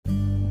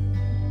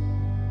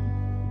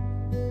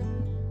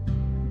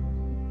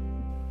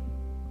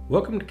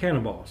Welcome to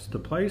Cannaboss, the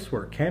place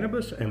where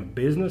cannabis and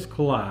business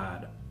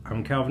collide.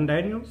 I'm Calvin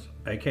Daniels,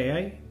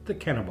 aka the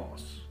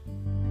Cannaboss.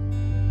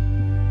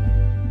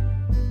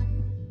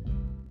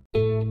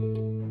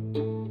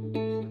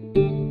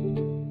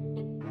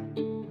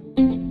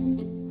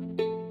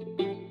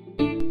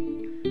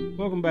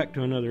 Welcome back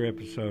to another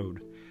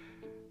episode.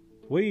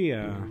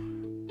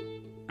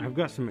 I've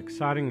got some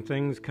exciting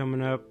things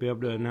coming up, be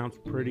able to announce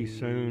pretty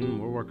soon.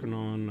 We're working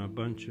on a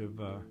bunch of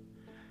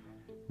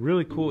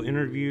really cool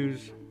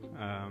interviews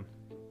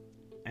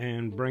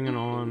and bringing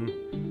on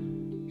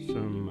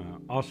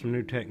some awesome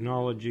new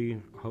technology.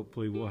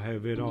 Hopefully we'll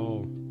have it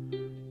all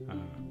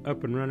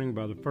up and running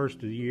by the first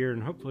of the year,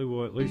 and hopefully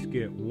we'll at least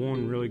get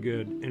one really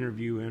good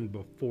interview in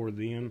before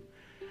then.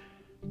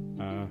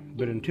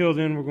 But until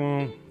then, we're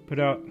going to put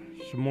out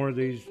some more of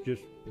these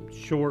just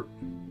short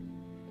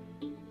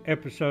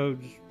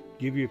episodes,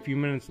 give you a few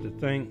minutes to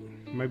think,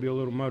 maybe a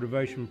little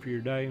motivation for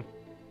your day.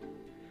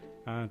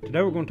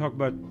 Today we're going to talk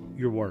about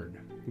your word.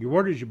 Your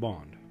word is your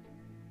bond.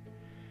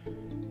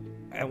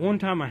 At one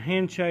time, a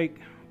handshake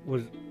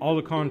was all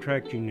the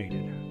contract you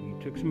needed. You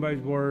took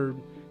somebody's word,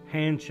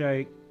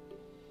 handshake,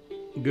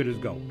 good as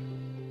gold.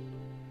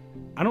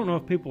 I don't know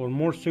if people are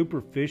more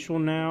superficial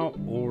now,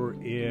 or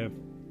if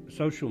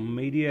social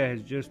media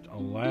has just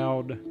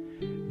allowed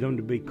them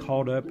to be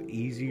caught up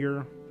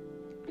easier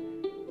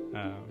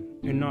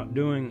and not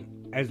doing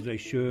as they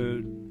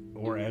should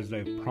or as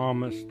they've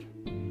promised.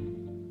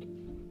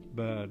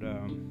 But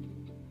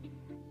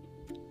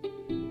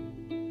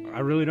I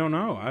really don't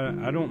know.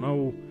 I don't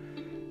know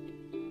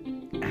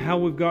how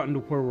we've gotten to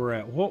where we're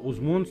at. What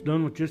was once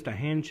done with just a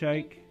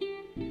handshake,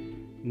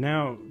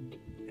 now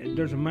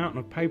there's a mountain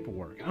of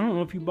paperwork. I don't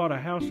know if you bought a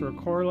house or a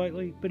car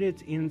lately, but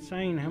it's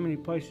insane how many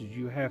places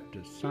you have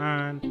to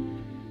sign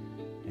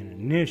and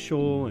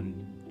initial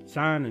and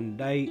sign and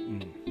date,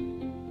 and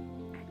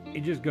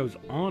it just goes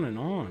on and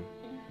on.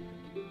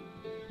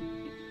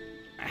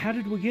 How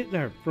did we get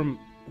there from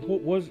what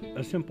was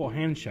a simple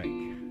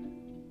handshake?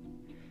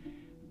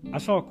 I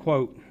saw a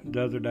quote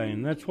the other day,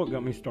 and that's what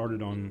got me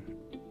started on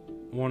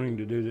wanting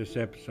to do this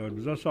episode,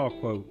 was I saw a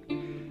quote.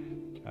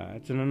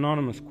 It's an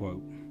anonymous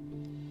quote.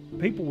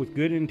 People with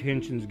good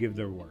intentions give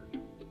their word,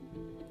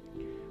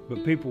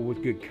 but people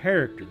with good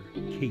character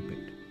keep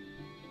it.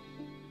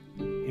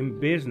 In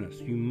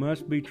business, you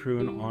must be true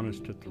and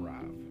honest to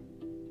thrive.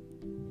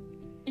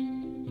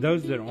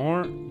 Those that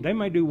aren't, they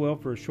may do well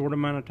for a short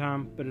amount of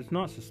time, but it's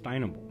not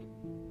sustainable.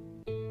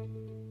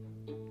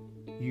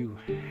 You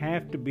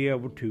have to be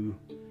able to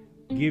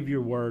give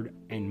your word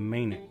and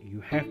mean it.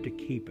 You have to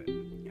keep it.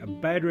 A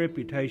bad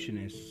reputation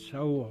is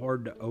so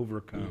hard to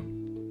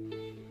overcome.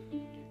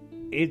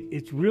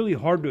 It's really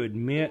hard to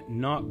admit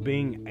not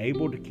being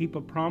able to keep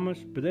a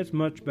promise, but that's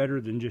much better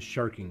than just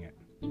shirking it.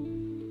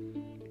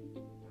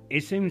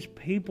 It seems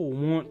people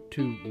want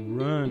to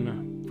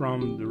run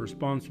from the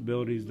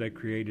responsibilities they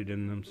created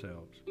in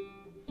themselves.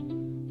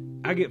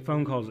 I get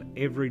phone calls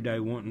every day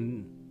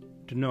wanting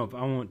to know if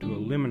I want to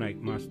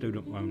eliminate my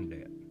student loan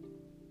debt.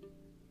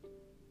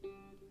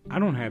 I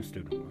don't have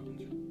student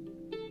loans.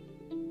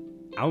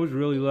 I was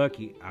really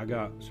lucky. I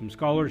got some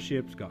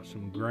scholarships, got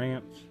some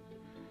grants,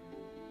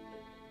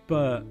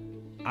 but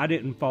I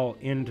didn't fall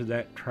into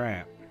that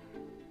trap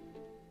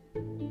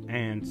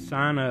and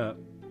sign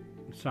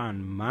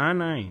my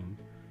name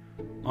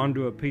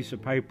onto a piece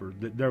of paper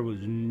that there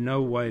was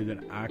no way that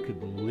I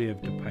could live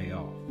to pay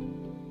off.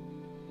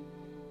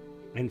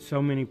 And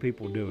so many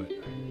people do it.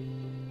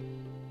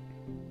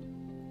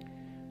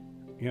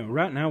 You know,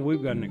 right now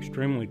we've got an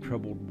extremely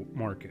troubled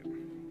market.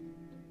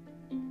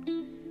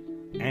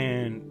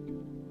 And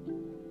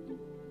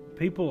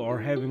people are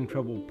having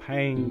trouble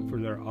paying for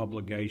their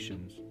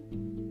obligations,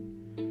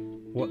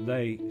 what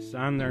they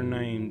signed their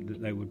name that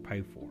they would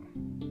pay for.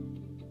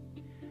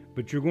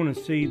 But you're going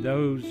to see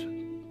those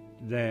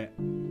that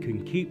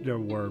can keep their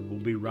word will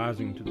be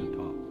rising to the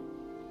top.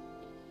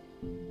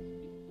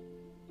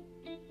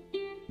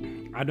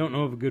 I don't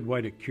know of a good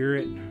way to cure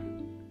it,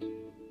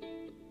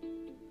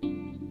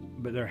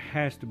 but there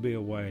has to be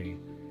a way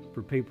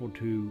for people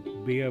to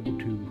be able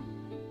to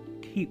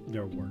keep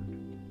their word.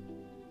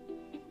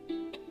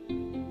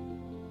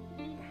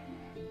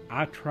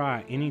 I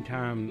try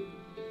anytime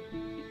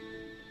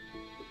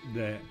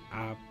that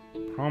I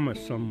promise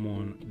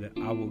someone that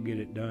I will get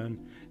it done,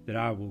 that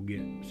I will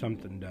get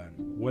something done.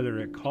 Whether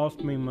it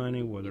costs me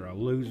money, whether I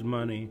lose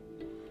money,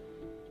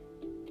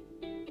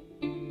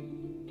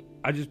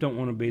 I just don't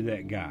want to be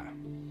that guy.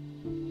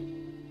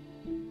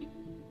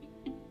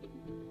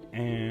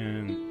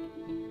 And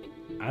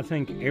I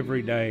think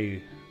every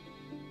day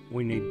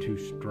we need to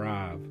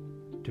strive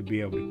to be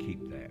able to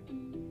keep that.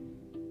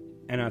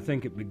 And I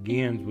think it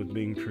begins with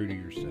being true to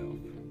yourself.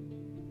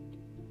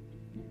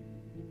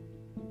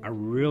 I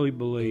really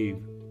believe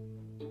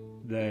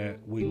that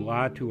we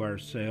lie to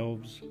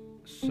ourselves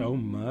so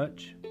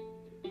much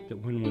that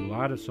when we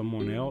lie to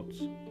someone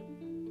else,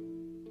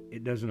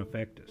 it doesn't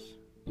affect us.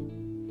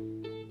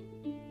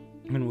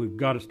 And we've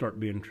got to start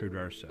being true to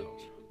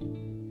ourselves.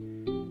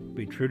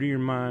 Be true to your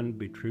mind,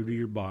 be true to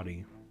your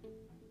body,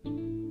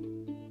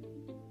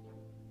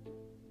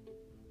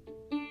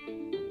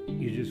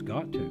 You just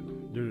got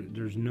to.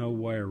 There's no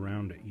way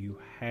around it. You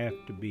have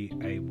to be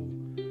able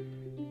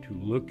to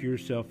look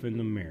yourself in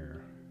the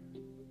mirror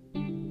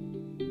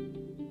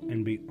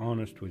and be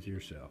honest with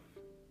yourself.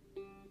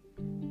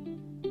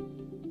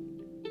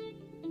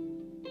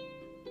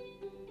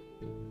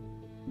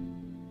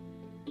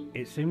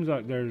 It seems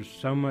like there's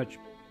so much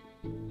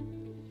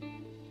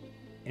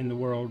in the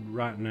world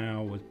right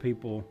now with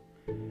people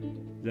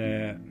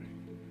that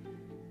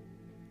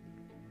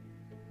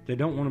they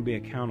don't want to be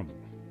accountable.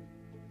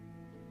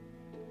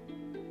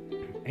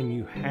 And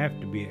you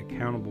have to be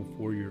accountable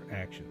for your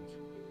actions.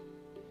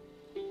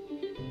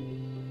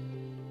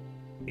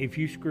 If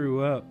you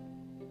screw up,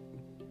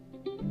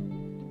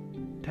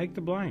 take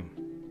the blame.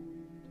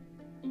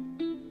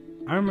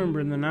 I remember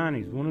in the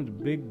 90s, one of the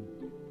big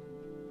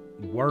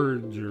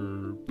words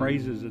or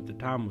phrases at the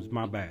time was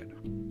 "my bad."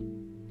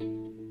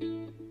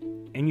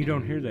 And you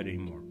don't hear that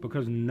anymore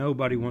because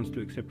nobody wants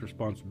to accept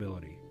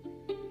responsibility.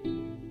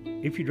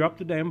 If you drop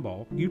the damn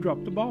ball, you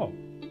drop the ball.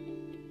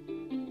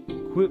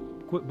 Quit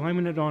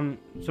blaming it on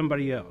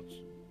somebody else.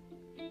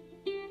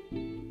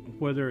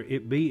 Whether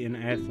it be in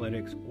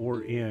athletics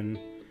or in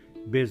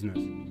business.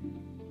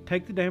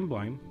 Take the damn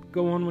blame.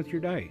 Go on with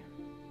your day.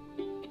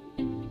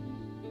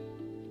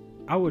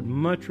 I would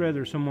much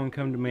rather someone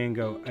come to me and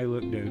go, "Hey,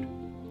 look, dude,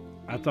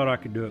 I thought I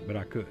could do it, but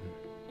I couldn't,"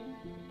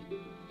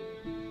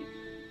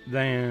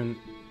 than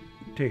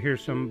to hear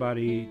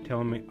somebody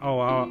telling me, "Oh,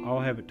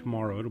 I'll have it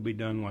tomorrow. It'll be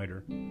done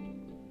later."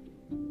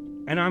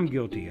 And I'm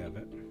guilty of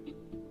it.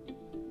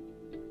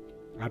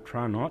 I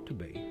try not to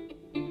be,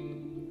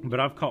 but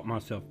I've caught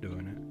myself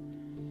doing it.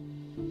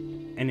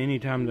 And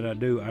anytime that I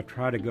do, I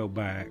try to go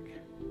back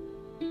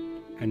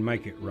and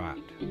make it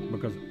right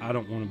because I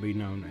don't want to be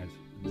known as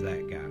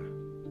that guy.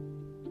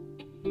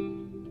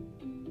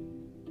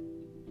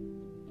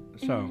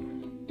 So,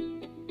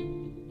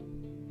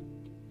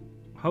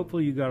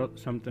 hopefully you got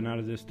something out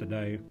of this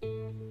today.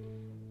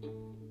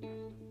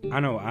 I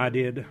know I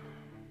did.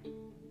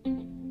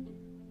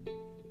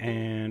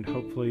 And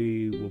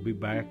hopefully we'll be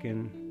back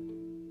in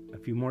a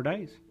few more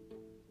days.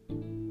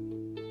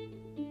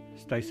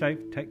 Stay safe.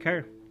 Take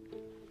care.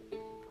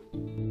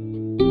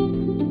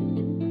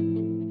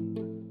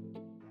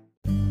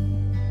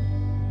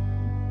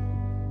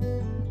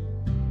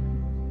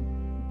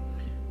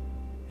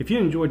 If you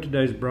enjoyed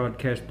today's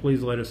broadcast,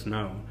 please let us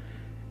know.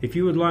 If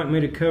you would like me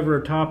to cover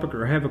a topic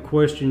or have a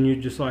question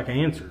you'd just like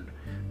answered,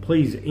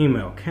 please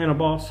email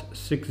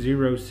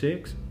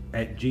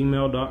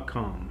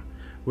canaboss606@gmail.com.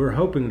 We're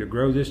hoping to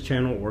grow this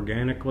channel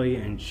organically,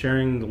 and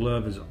sharing the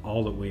love is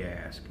all that we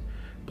ask.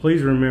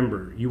 Please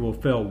remember, you will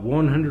fail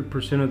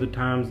 100% of the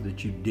times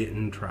that you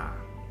didn't try.